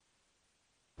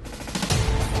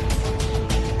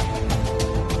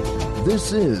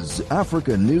This is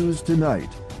Africa News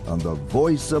Tonight on the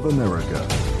Voice of America.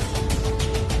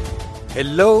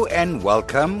 Hello and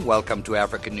welcome. Welcome to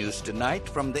Africa News Tonight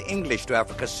from the English to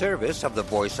Africa service of the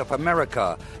Voice of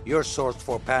America, your source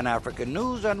for Pan-African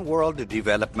news and world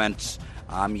developments.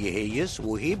 I'm Yeheyes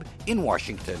Wuhib in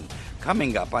Washington.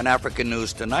 Coming up on Africa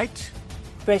News Tonight.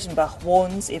 Breitenbach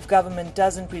warns if government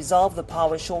doesn't resolve the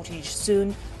power shortage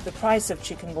soon, the price of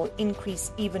chicken will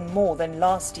increase even more than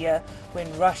last year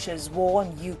when Russia's war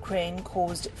on Ukraine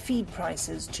caused feed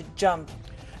prices to jump.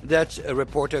 That's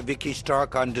reporter Vicky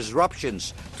Stark on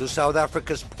disruptions to South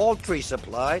Africa's poultry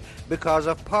supply because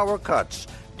of power cuts.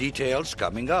 Details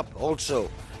coming up. Also,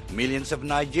 millions of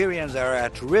Nigerians are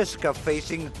at risk of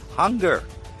facing hunger.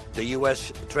 The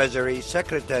U.S. Treasury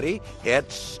Secretary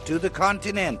heads to the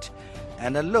continent.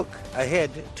 And a look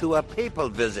ahead to a papal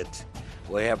visit.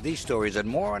 We have these stories and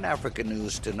more on Africa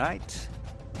News Tonight.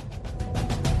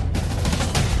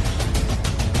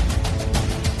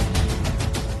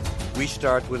 We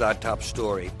start with our top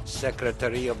story.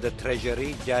 Secretary of the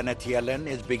Treasury, Janet Yellen,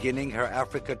 is beginning her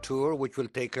Africa tour, which will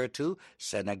take her to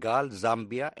Senegal,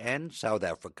 Zambia, and South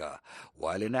Africa.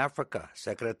 While in Africa,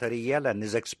 Secretary Yellen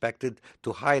is expected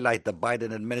to highlight the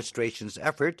Biden administration's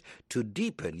effort to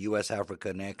deepen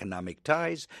U.S.-African economic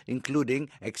ties, including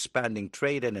expanding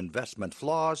trade and investment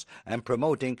flows and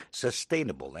promoting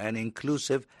sustainable and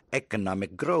inclusive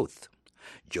economic growth.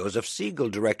 Joseph Siegel,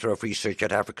 Director of Research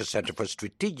at Africa Center for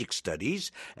Strategic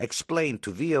Studies, explained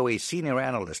to VOA senior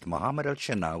analyst Mohammed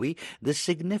Al-Shanawi the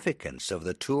significance of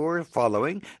the tour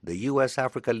following the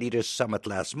U.S.-Africa Leaders Summit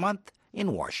last month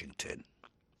in Washington.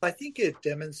 I think it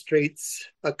demonstrates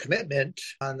a commitment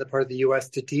on the part of the U.S.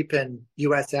 to deepen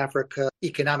U.S.-Africa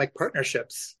economic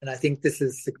partnerships. And I think this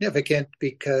is significant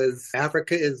because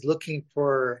Africa is looking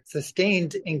for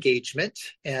sustained engagement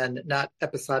and not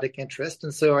episodic interest.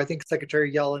 And so I think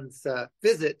Secretary Yellen's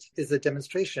visit is a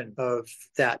demonstration of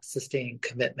that sustained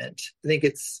commitment. I think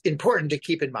it's important to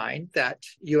keep in mind that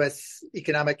U.S.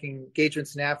 economic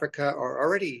engagements in Africa are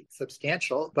already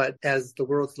substantial, but as the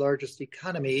world's largest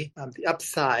economy, the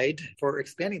upside for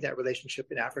expanding that relationship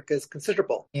in Africa is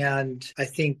considerable. And I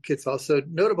think it's also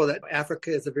notable that Africa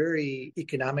is a very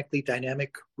economically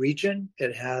dynamic region.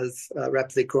 It has a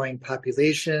rapidly growing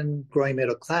population, growing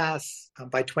middle class.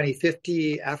 By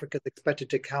 2050, Africa is expected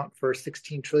to account for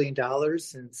 $16 trillion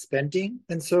in spending.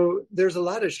 And so there's a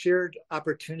lot of shared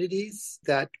opportunities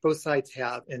that both sides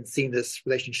have in seeing this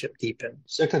relationship deepen.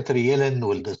 Secretary Yellen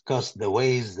will discuss the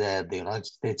ways that the United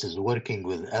States is working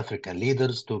with African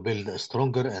leaders to build a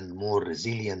stronger and more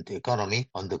resilient economy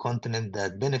on the continent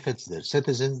that benefits their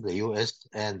citizens, the U.S.,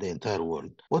 and the entire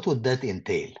world. What would that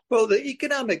entail? Well, the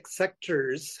economic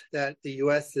sectors that the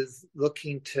U.S. is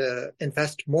looking to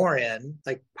invest more in,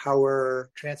 like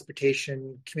power,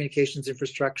 transportation, communications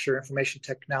infrastructure, information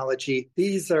technology,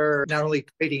 these are not only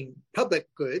creating public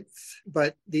goods,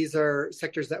 but these are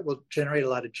sectors that will generate a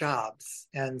lot of jobs.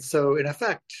 And so, in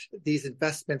effect, these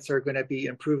investments are going to be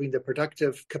improving the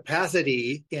productive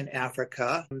capacity in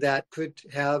Africa that could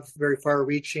have very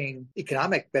far-reaching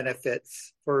economic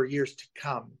benefits for years to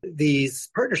come. These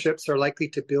partnerships are likely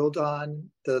to build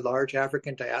on the large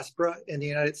African diaspora in the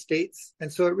United States.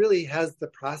 And so it really has the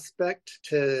prospect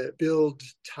to build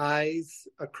ties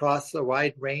across a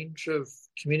wide range of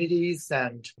communities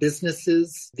and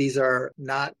businesses. These are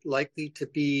not likely to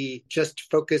be just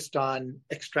focused on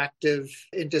extractive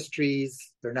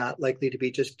industries. They're not likely to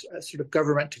be just sort of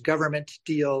government-to-government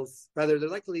deals. Rather, they're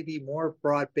likely to be more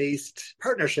broad-based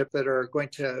partnerships that are going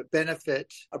to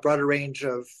benefit a broader range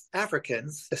of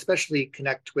Africans, especially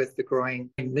connect with the growing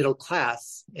middle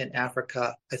class in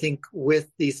Africa. I think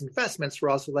with these investments, we're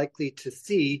also likely to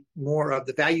see more of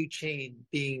the value chain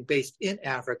being based in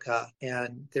Africa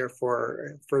and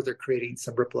therefore further creating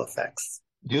some ripple effects.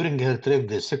 During her trip,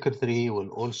 the Secretary will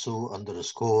also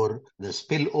underscore the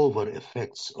spillover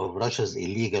effects of Russia's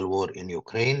illegal war in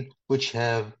Ukraine, which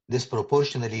have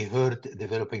disproportionately hurt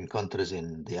developing countries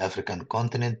in the African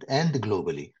continent and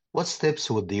globally. What steps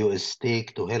would the U.S.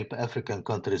 take to help African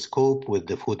countries cope with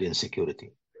the food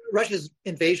insecurity? Russia's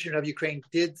invasion of Ukraine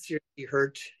did seriously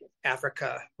hurt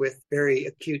Africa with very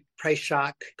acute price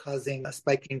shock, causing a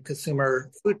spike in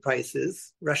consumer food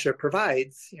prices. Russia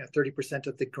provides 30%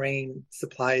 of the grain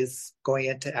supplies going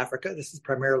into Africa. This is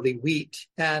primarily wheat.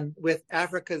 And with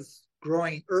Africa's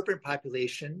growing urban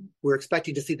population, we're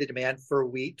expecting to see the demand for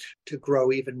wheat to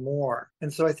grow even more.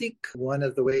 And so I think one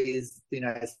of the ways the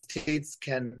United States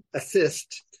can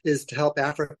assist is to help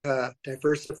Africa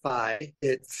diversify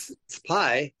its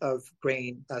supply of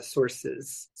grain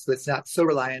sources. So it's not so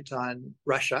reliant on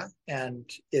Russia and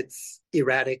its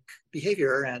erratic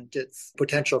behavior and its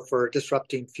potential for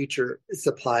disrupting future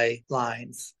supply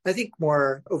lines. I think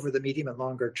more over the medium and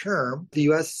longer term, the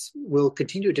U.S. will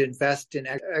continue to invest in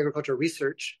agricultural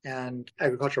research and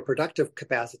agricultural productive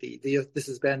capacity. This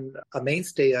has been a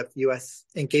mainstay of U.S.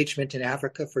 engagement in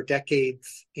Africa for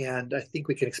decades, and I think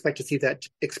we can expect to see that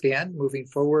expand moving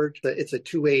forward. It's a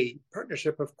two-way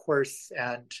partnership, of course,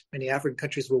 and many African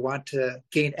countries will want to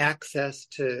gain access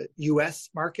to U.S.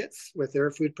 markets with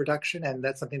their food production, and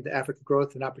that's something the Africa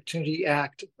Growth and Opportunity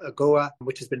Act, AGOA,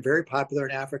 which has been very popular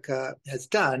in Africa, has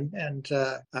done. And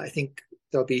I think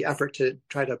there'll be effort to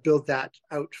try to build that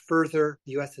out further.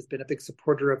 The U.S. has been a big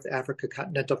supporter of the Africa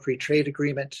Continental Free Trade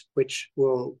Agreement, which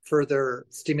will further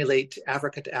stimulate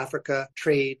Africa to Africa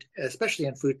trade, especially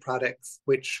in food products,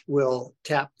 which will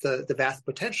tap the vast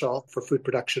potential for food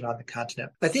production on the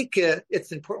continent. I think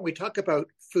it's important we talk about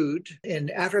food. In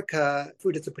Africa,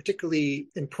 food is a particularly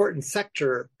important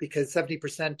sector because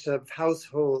 70% of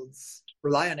households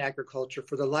rely on agriculture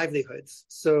for their livelihoods.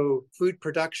 So food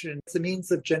production is a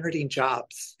means of generating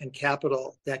jobs and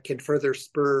capital that can further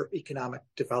spur economic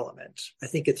development. I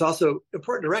think it's also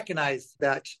important to recognize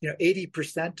that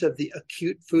 80% of the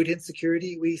acute food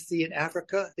insecurity we see in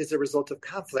Africa is a result of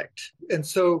conflict. And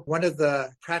so one of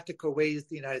the practical ways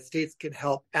the United States can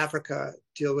help Africa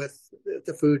deal with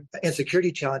the food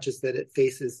insecurity challenges that it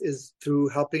faces is through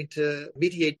helping to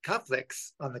mediate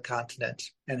conflicts on the continent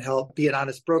and help be an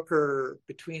honest broker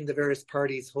between the various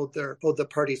parties, hold the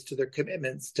parties to their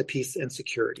commitments to peace and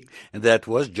security. And that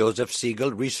was Joseph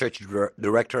Siegel, Research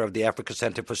Director of the Africa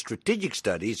Center for Strategic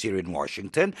Studies here in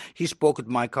Washington. He spoke with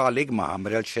my colleague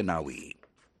Mohammed El-Shenawi.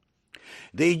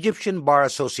 The Egyptian Bar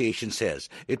Association says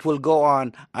it will go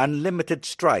on unlimited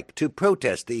strike to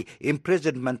protest the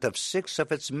imprisonment of 6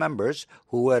 of its members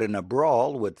who were in a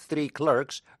brawl with 3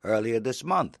 clerks earlier this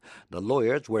month. The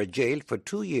lawyers were jailed for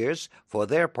 2 years for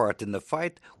their part in the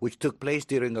fight, which took place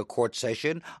during a court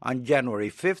session on January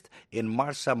 5th in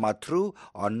Marsa Matruh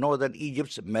on northern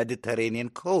Egypt's Mediterranean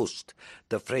coast.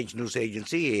 The French news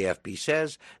agency AFP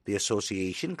says the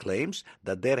association claims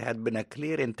that there had been a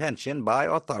clear intention by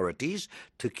authorities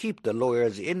to keep the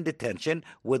lawyers in detention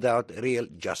without real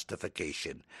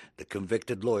justification. The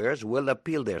convicted lawyers will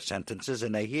appeal their sentences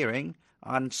in a hearing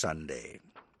on Sunday.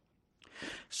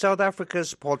 South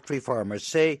Africa's poultry farmers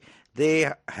say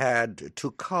they had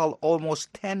to cull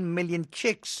almost 10 million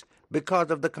chicks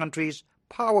because of the country's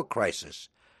power crisis.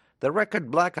 The record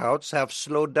blackouts have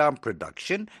slowed down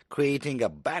production, creating a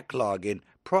backlog in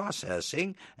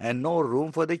processing and no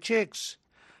room for the chicks.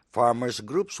 Farmers'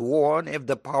 groups warn if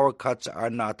the power cuts are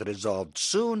not resolved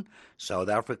soon, South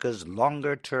Africa's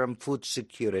longer-term food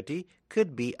security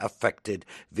could be affected.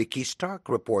 Vicky Stark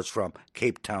reports from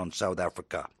Cape Town, South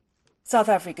Africa. South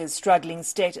Africa's struggling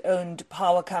state-owned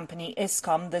power company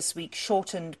Eskom this week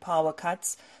shortened power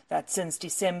cuts that since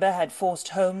December had forced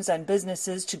homes and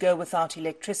businesses to go without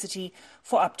electricity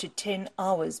for up to 10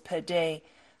 hours per day.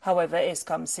 However,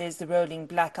 Eskom says the rolling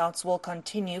blackouts will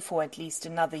continue for at least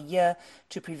another year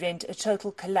to prevent a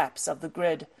total collapse of the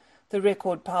grid. The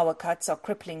record power cuts are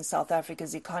crippling South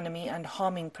Africa's economy and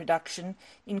harming production,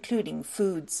 including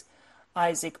foods.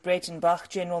 Isaac Breitenbach,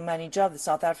 General Manager of the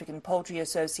South African Poultry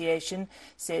Association,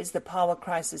 says the power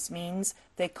crisis means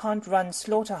they can't run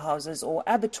slaughterhouses or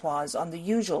abattoirs on the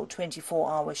usual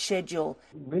 24-hour schedule.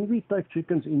 When we take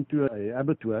chickens into an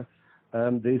abattoir,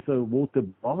 there's a water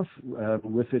bath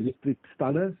with electric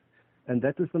stunners, and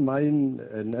that is the main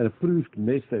and approved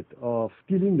method of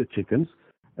killing the chickens.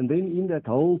 And then in that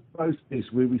whole process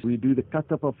where we do the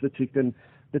cut-up of the chicken,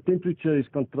 the temperature is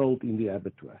controlled in the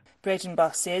abattoir.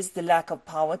 Breitenbach says the lack of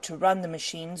power to run the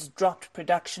machines dropped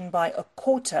production by a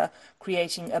quarter,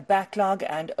 creating a backlog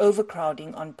and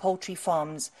overcrowding on poultry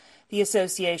farms. The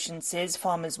association says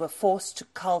farmers were forced to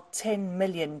cull 10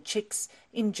 million chicks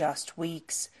in just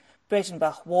weeks.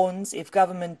 Breitenbach warns if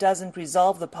government doesn't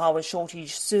resolve the power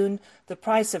shortage soon, the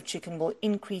price of chicken will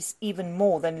increase even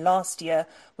more than last year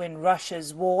when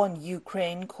Russia's war on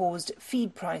Ukraine caused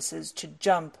feed prices to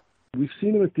jump. We've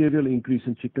seen a material increase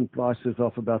in chicken prices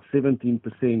of about 17%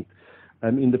 in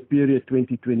the period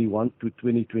 2021 to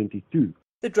 2022.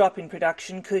 The drop in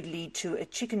production could lead to a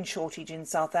chicken shortage in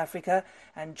South Africa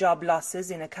and job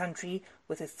losses in a country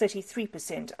with a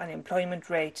 33% unemployment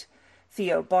rate.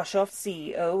 Theo Boshoff,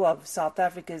 CEO of South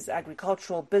Africa's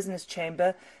Agricultural Business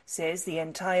Chamber, says the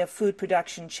entire food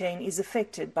production chain is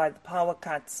affected by the power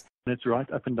cuts. It's right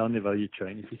up and down the value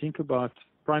chain. If you think about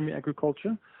primary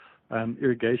agriculture,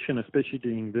 irrigation, especially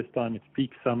during this time, it's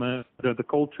peak summer, the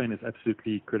cold chain is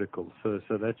absolutely critical. So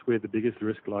that's where the biggest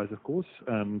risk lies, of course,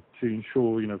 to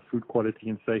ensure, food quality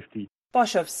and safety.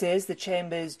 Boshoff says the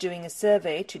chamber is doing a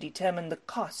survey to determine the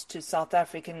cost to South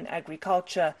African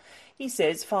agriculture. He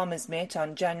says farmers met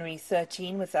on January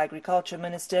 13 with Agriculture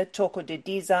Minister Thoko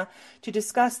Didiza to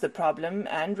discuss the problem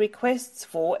and requests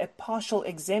for a partial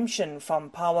exemption from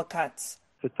power cuts.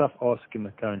 It's a tough ask in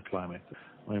the current climate.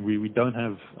 I mean, we don't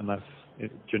have enough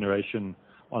generation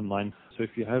online. So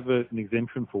if you have an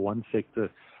exemption for one sector,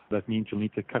 that means you'll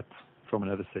need to cut from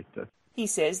another sector. He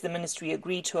says the ministry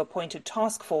agreed to appoint a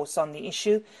task force on the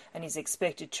issue and is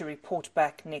expected to report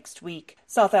back next week.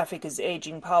 South Africa's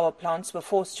aging power plants were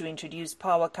forced to introduce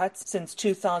power cuts since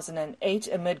 2008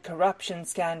 amid corruption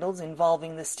scandals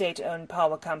involving the state-owned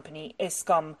power company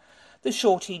Eskom. The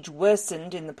shortage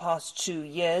worsened in the past 2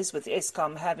 years, with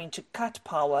Eskom having to cut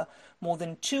power more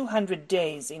than 200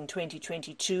 days in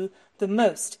 2022, the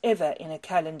most ever in a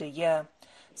calendar year.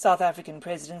 South African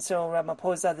President Cyril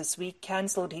Ramaphosa this week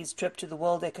cancelled his trip to the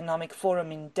World Economic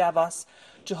Forum in Davos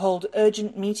to hold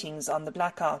urgent meetings on the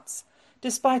blackouts.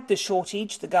 Despite the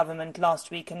shortage, the government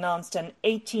last week announced an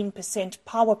 18%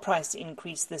 power price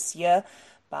increase this year,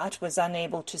 but was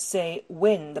unable to say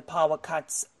when the power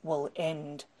cuts will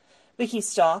end. Vicky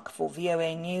Stark for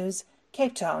VOA News,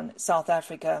 Cape Town, South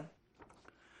Africa.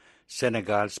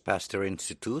 Senegal's Pasteur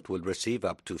Institute will receive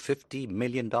up to $50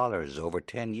 million over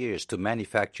 10 years to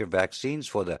manufacture vaccines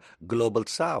for the Global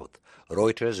South.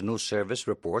 Reuters news service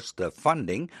reports the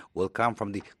funding will come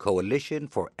from the Coalition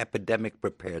for Epidemic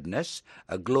Preparedness,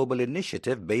 a global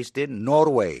initiative based in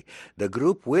Norway. The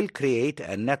group will create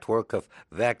a network of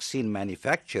vaccine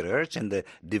manufacturers in the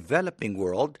developing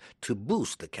world to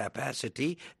boost the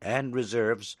capacity and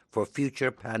reserves for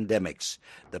future pandemics.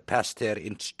 The Pasteur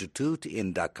Institute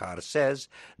in Dakar says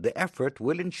the effort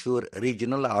will ensure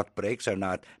regional outbreaks are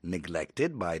not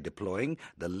neglected by deploying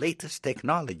the latest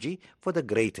technology for the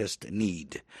greatest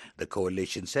need. The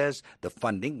coalition says the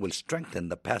funding will strengthen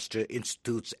the Pasteur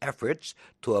Institute's efforts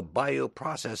to a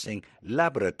bioprocessing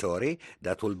laboratory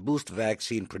that will boost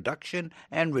vaccine production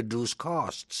and reduce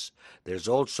costs. There's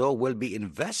also will be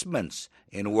investments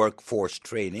in workforce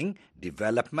training,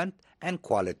 development, and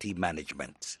quality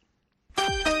management.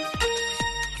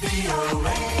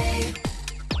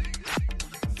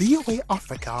 VOA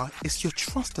Africa is your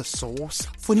trusted source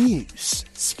for news,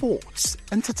 sports,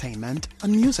 entertainment,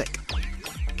 and music.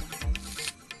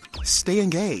 Stay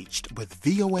engaged with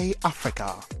VOA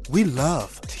Africa. We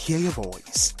love to hear your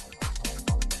voice.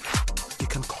 You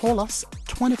can call us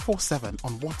 24/7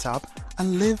 on WhatsApp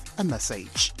and leave a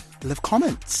message. Leave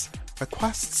comments,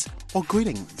 requests, or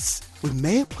greetings. We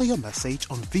may play your message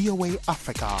on VOA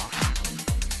Africa.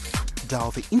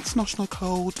 Dial the international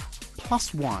code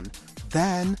 +1,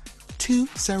 then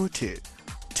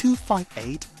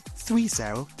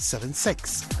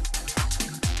 202-258-3076.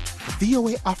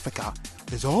 VOA Africa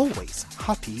is always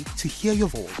happy to hear your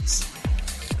voice.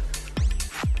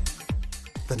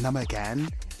 The number again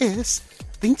is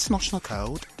the international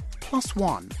code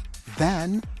 +1,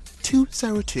 then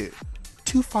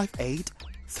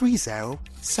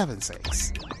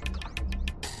 202-258-3076.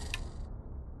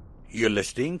 You're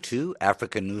listening to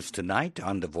Africa News Tonight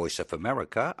on the Voice of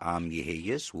America. I'm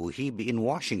Yeheyes Wuhibi in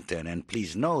Washington, and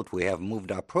please note we have moved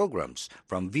our programs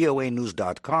from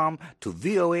voanews.com to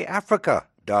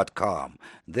voaafrica.com.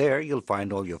 There you'll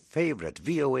find all your favorite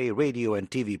VOA radio and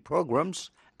TV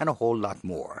programs and a whole lot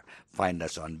more. Find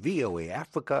us on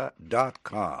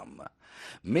voaafrica.com.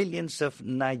 Millions of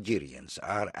Nigerians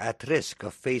are at risk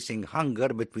of facing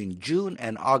hunger between June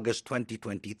and August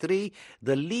 2023,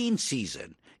 the lean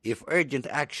season, if urgent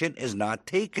action is not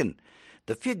taken.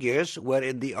 The figures were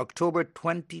in the October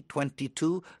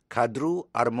 2022 Kadru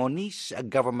Harmonis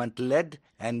government-led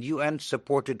and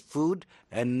UN-supported food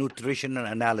and nutrition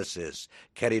analysis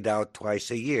carried out twice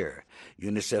a year.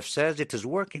 UNICEF says it is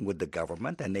working with the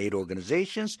government and aid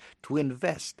organizations to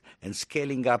invest in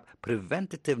scaling up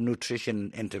preventative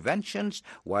nutrition interventions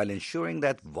while ensuring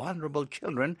that vulnerable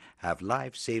children have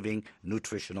life-saving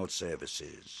nutritional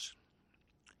services.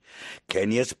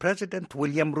 Kenya's President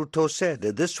William Ruto said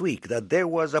this week that there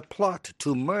was a plot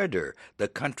to murder the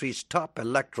country's top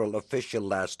electoral official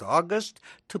last August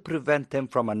to prevent him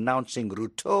from announcing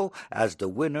Ruto as the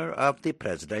winner of the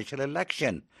presidential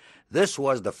election. This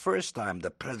was the first time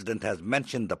the president has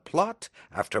mentioned the plot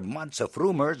after months of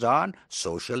rumors on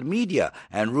social media,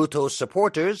 and Ruto's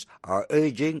supporters are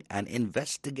urging an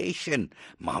investigation.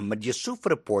 Mohammed Yusuf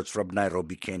reports from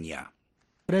Nairobi, Kenya.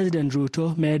 President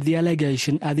Ruto made the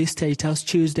allegation at the State House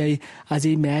Tuesday as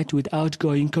he met with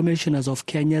outgoing commissioners of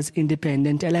Kenya's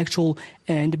Independent Electoral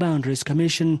and Boundaries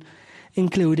Commission,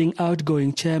 including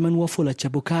outgoing Chairman Wafula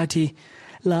Chebukati.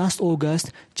 Last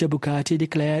August, Chebukati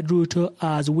declared Ruto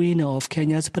as winner of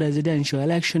Kenya's presidential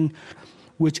election,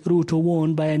 which Ruto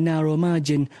won by a narrow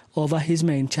margin over his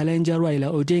main challenger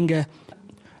Raila Odinga.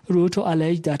 Ruto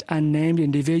alleged that unnamed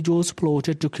individuals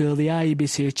plotted to kill the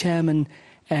IEBC chairman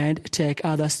and take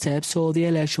other steps so the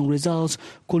election results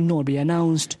could not be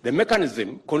announced. The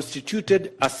mechanism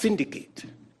constituted a syndicate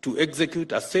to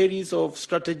execute a series of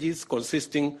strategies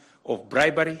consisting of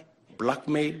bribery,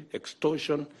 blackmail,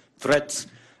 extortion, threats,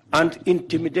 and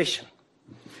intimidation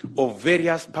of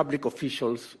various public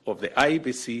officials of the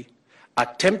IEBC,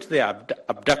 attempt their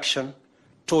abduction,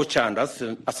 torture, and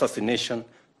assassination,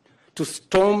 to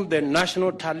storm the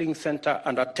National Tallying Center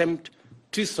and attempt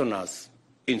treasonous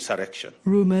insurrection.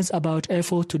 Rumors about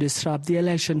efforts to disrupt the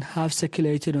election have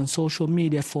circulated on social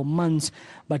media for months,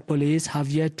 but police have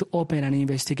yet to open an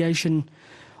investigation.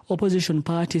 Opposition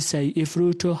parties say if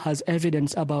Ruto has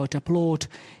evidence about a plot,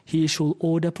 he should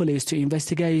order police to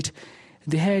investigate.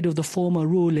 The head of the former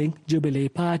ruling Jubilee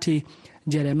Party,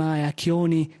 Jeremiah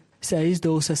Kioni, says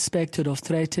those suspected of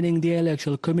threatening the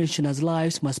Electoral Commissioner's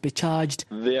lives must be charged.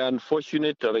 The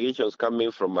unfortunate allegations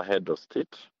coming from a head of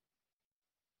state.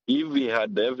 If he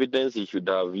had evidence, he should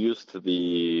have used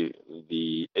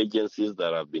the agencies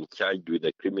that have been charged with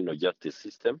the criminal justice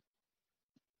system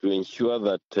to ensure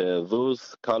that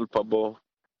those culpable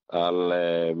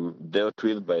are dealt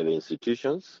with by the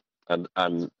institutions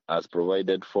and as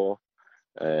provided for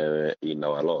in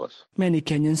our laws. Many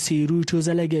Kenyans see Ruto's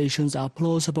allegations are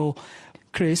plausible.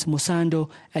 Chris Musando,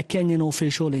 a Kenyan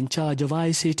official in charge of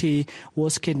ICT,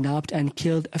 was kidnapped and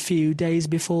killed a few days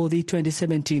before the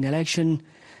 2017 election.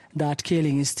 That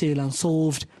killing is still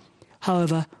unsolved.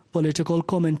 However, political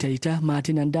commentator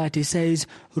Martin Andati says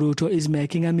Ruto is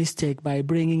making a mistake by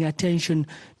bringing attention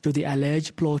to the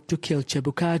alleged plot to kill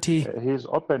Chebukati. He's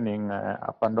opening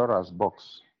a Pandora's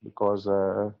box because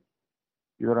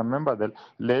you remember that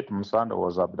late Musando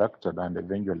was abducted and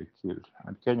eventually killed,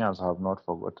 and Kenyans have not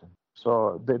forgotten.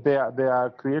 So they are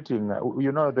creating,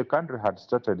 the country had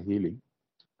started healing,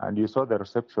 and you saw the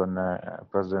reception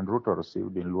President Ruto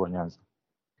received in Luo Nyanza.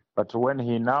 But when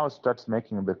he now starts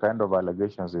making the kind of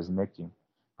allegations he's making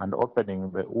and opening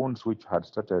the wounds which had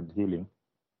started healing,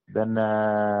 then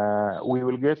we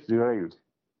will get derailed.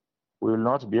 We will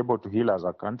not be able to heal as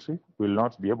a country. We will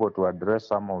not be able to address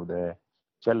some of the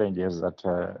challenges that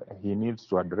he needs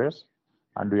to address,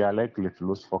 and we are likely to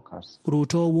lose focus.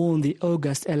 Ruto won the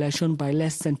August election by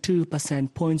less than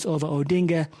 2% points over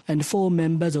Odinga, and 4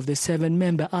 members of the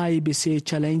 7-member IEBC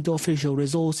challenged the official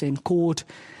results in court.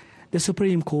 The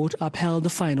Supreme Court upheld the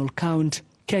final count.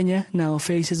 Kenya now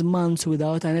faces months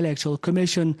without an electoral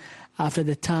commission after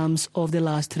the terms of the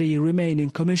last 3 remaining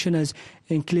commissioners,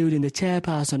 including the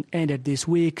chairperson, ended this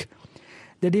week.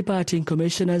 The departing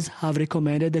commissioners have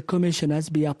recommended the commissioners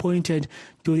be appointed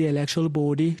to the electoral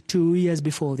body 2 years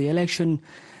before the election,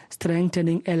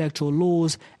 strengthening electoral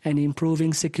laws and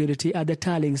improving security at the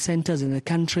tallying centres in the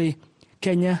country.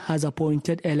 Kenya has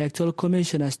appointed electoral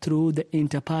commissioners through the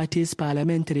Inter-Parties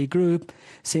Parliamentary Group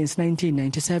since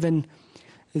 1997.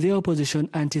 The opposition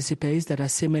anticipates that a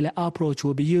similar approach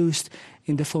will be used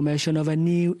in the formation of a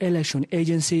new election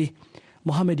agency.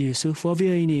 Mohammed Yusuf for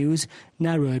VOA News,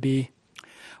 Nairobi.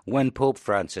 When Pope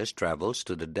Francis travels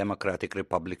to the Democratic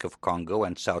Republic of Congo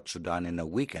and South Sudan in a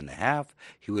week and a half,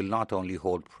 he will not only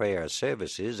hold prayer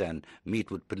services and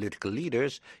meet with political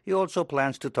leaders, he also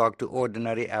plans to talk to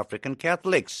ordinary African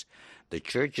Catholics. The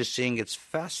church is seeing its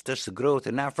fastest growth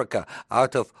in Africa.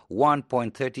 Out of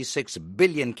 1.36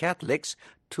 billion Catholics,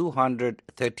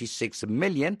 236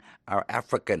 million are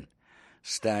African.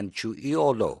 Stan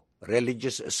Chuiolo,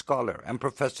 religious scholar and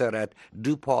professor at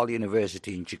DePaul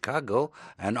University in Chicago,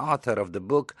 and author of the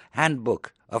book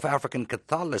Handbook of African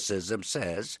Catholicism,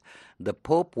 says the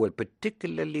Pope will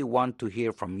particularly want to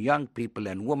hear from young people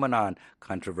and women on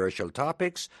controversial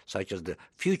topics such as the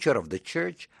future of the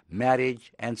church,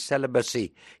 marriage, and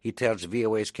celibacy. He tells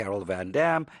VOA's Carol Van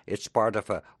Dam it's part of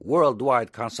a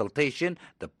worldwide consultation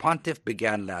the Pontiff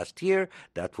began last year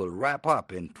that will wrap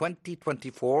up in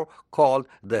 2024 called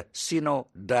the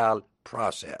Synodal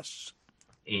Process.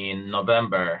 In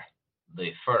November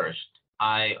the 1st,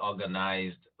 I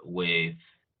organized with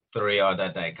 3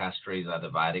 other dicasteries at the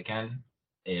Vatican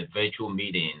a virtual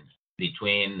meeting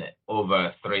between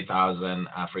over 3,000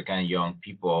 African young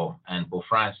people and Pope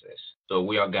Francis. So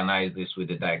we organized this with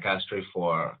the dicastery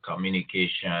for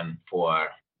communication, for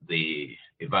the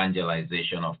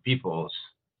evangelization of peoples,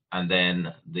 and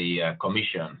then the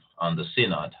Commission on the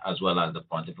Synod, as well as the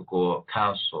Pontifical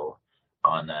Council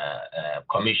on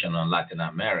Commission on Latin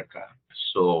America.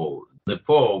 So the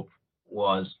Pope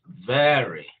was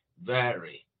very,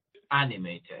 very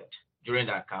animated during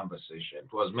that conversation.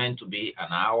 It was meant to be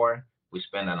an hour. We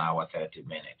spent an hour, 30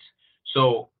 minutes.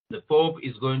 So the Pope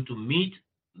is going to meet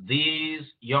these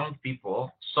young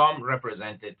people, some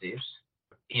representatives,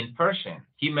 in person.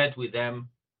 He met with them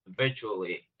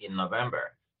virtually in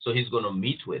November. So he's going to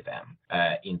meet with them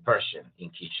in person in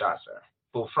Kinshasa.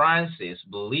 Pope Francis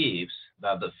believes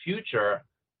that the future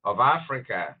of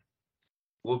Africa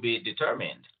will be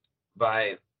determined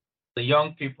by the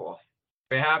young people.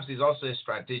 Perhaps it's also a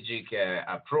strategic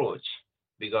approach,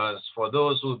 because for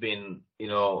those who've been,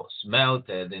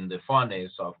 smelted in the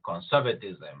furnace of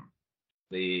conservatism,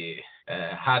 the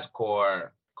hardcore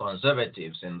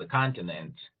conservatives in the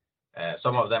continent,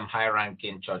 some of them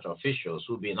high-ranking church officials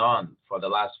who've been on for the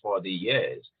last 40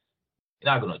 years,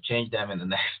 you're not going to change them in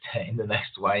the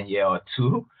next 1 year or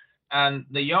two. And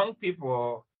the young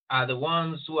people are the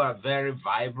ones who are very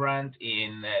vibrant.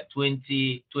 In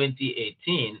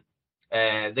 2018,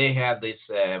 they had this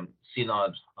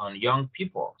synod on young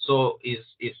people. So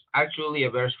it's actually a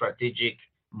very strategic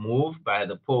move by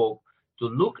the Pope to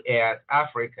look at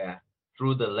Africa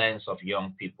through the lens of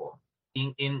young people.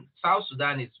 In South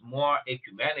Sudan, it's more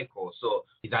ecumenical. So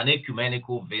it's an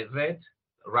ecumenical visit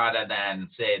rather than,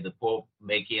 say, the Pope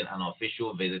making an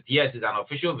official visit. Yes, it's an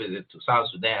official visit to South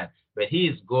Sudan, but he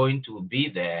is going to be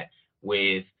there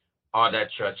with other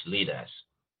church leaders.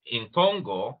 In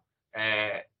Congo,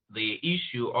 the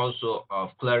issue also of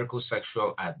clerical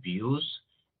sexual abuse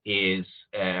is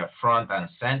front and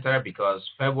center, because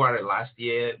February last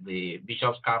year, the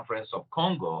Bishops' Conference of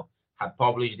Congo had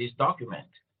published this document.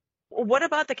 What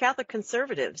about the Catholic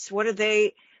conservatives?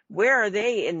 Where are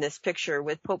they in this picture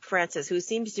with Pope Francis, who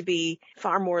seems to be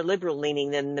far more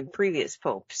liberal-leaning than the previous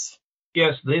popes?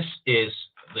 Yes, this is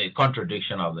the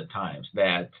contradiction of the times,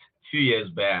 that a few years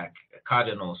back,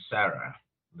 Cardinal Sarah,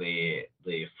 the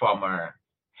former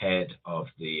head of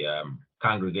the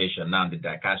congregation, now the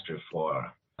dicastery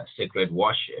for sacred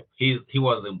worship, he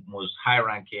was the most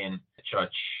high-ranking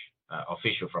church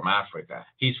official from Africa.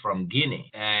 He's from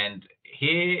Guinea, and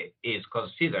he is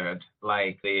considered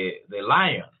like the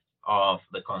lion of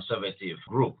the conservative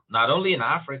group, not only in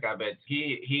Africa, but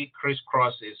he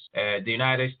crisscrosses the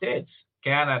United States,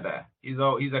 Canada. He's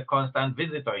a constant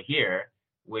visitor here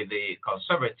with the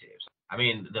conservatives. I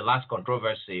mean, the last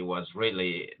controversy was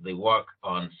really the work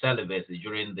on celibacy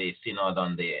during the synod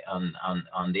on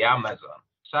the Amazon.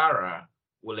 Sarah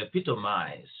will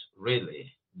epitomize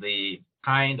really the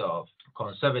kind of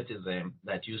conservatism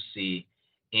that you see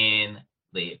in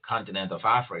the continent of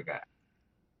Africa.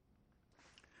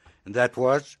 That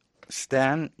was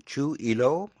Stan Chu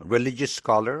Ilo, religious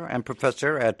scholar and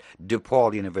professor at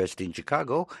DePaul University in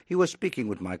Chicago. He was speaking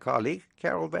with my colleague,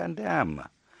 Carol Van Dam.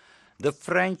 The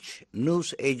French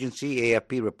news agency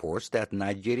AFP reports that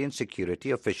Nigerian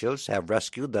security officials have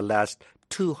rescued the last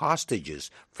 2 hostages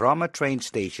from a train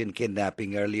station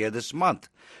kidnapping earlier this month.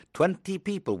 20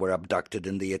 people were abducted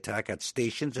in the attack at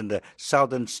stations in the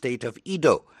southern state of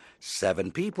Edo.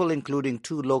 7 people, including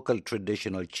 2 local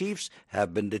traditional chiefs,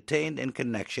 have been detained in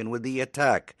connection with the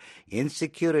attack.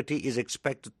 Insecurity is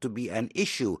expected to be an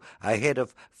issue ahead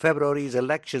of February's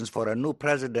elections for a new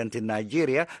president in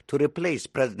Nigeria to replace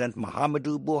President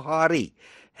Muhammadu Buhari.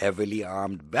 Heavily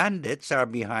armed bandits are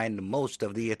behind most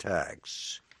of the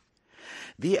attacks.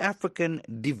 The African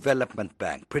Development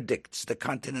Bank predicts the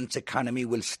continent's economy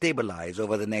will stabilize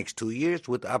over the next 2 years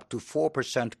with up to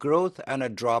 4% growth and a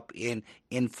drop in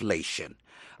inflation.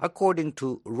 According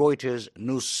to Reuters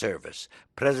news service,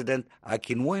 President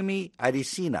Akinwumi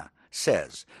Adesina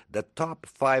says the top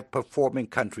 5 performing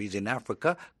countries in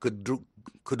Africa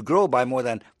could grow by more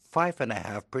than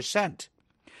 5.5%.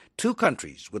 2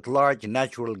 countries with large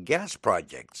natural gas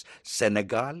projects,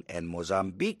 Senegal and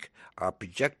Mozambique, are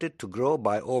projected to grow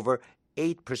by over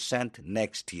 8%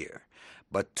 next year.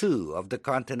 But 2 of the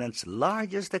continent's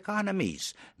largest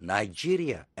economies,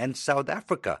 Nigeria and South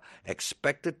Africa,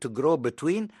 expected to grow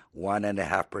between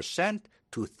 1.5%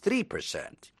 to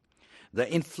 3%.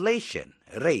 The inflation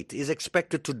rate is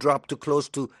expected to drop to close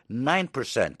to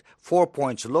 9%, 4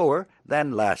 points lower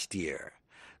than last year.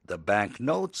 The bank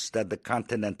notes that the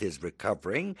continent is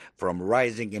recovering from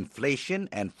rising inflation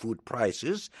and food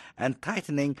prices and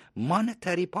tightening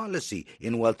monetary policy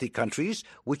in wealthy countries,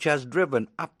 which has driven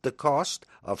up the cost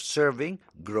of serving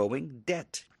growing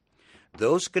debt.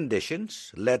 Those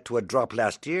conditions led to a drop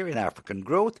last year in African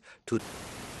growth to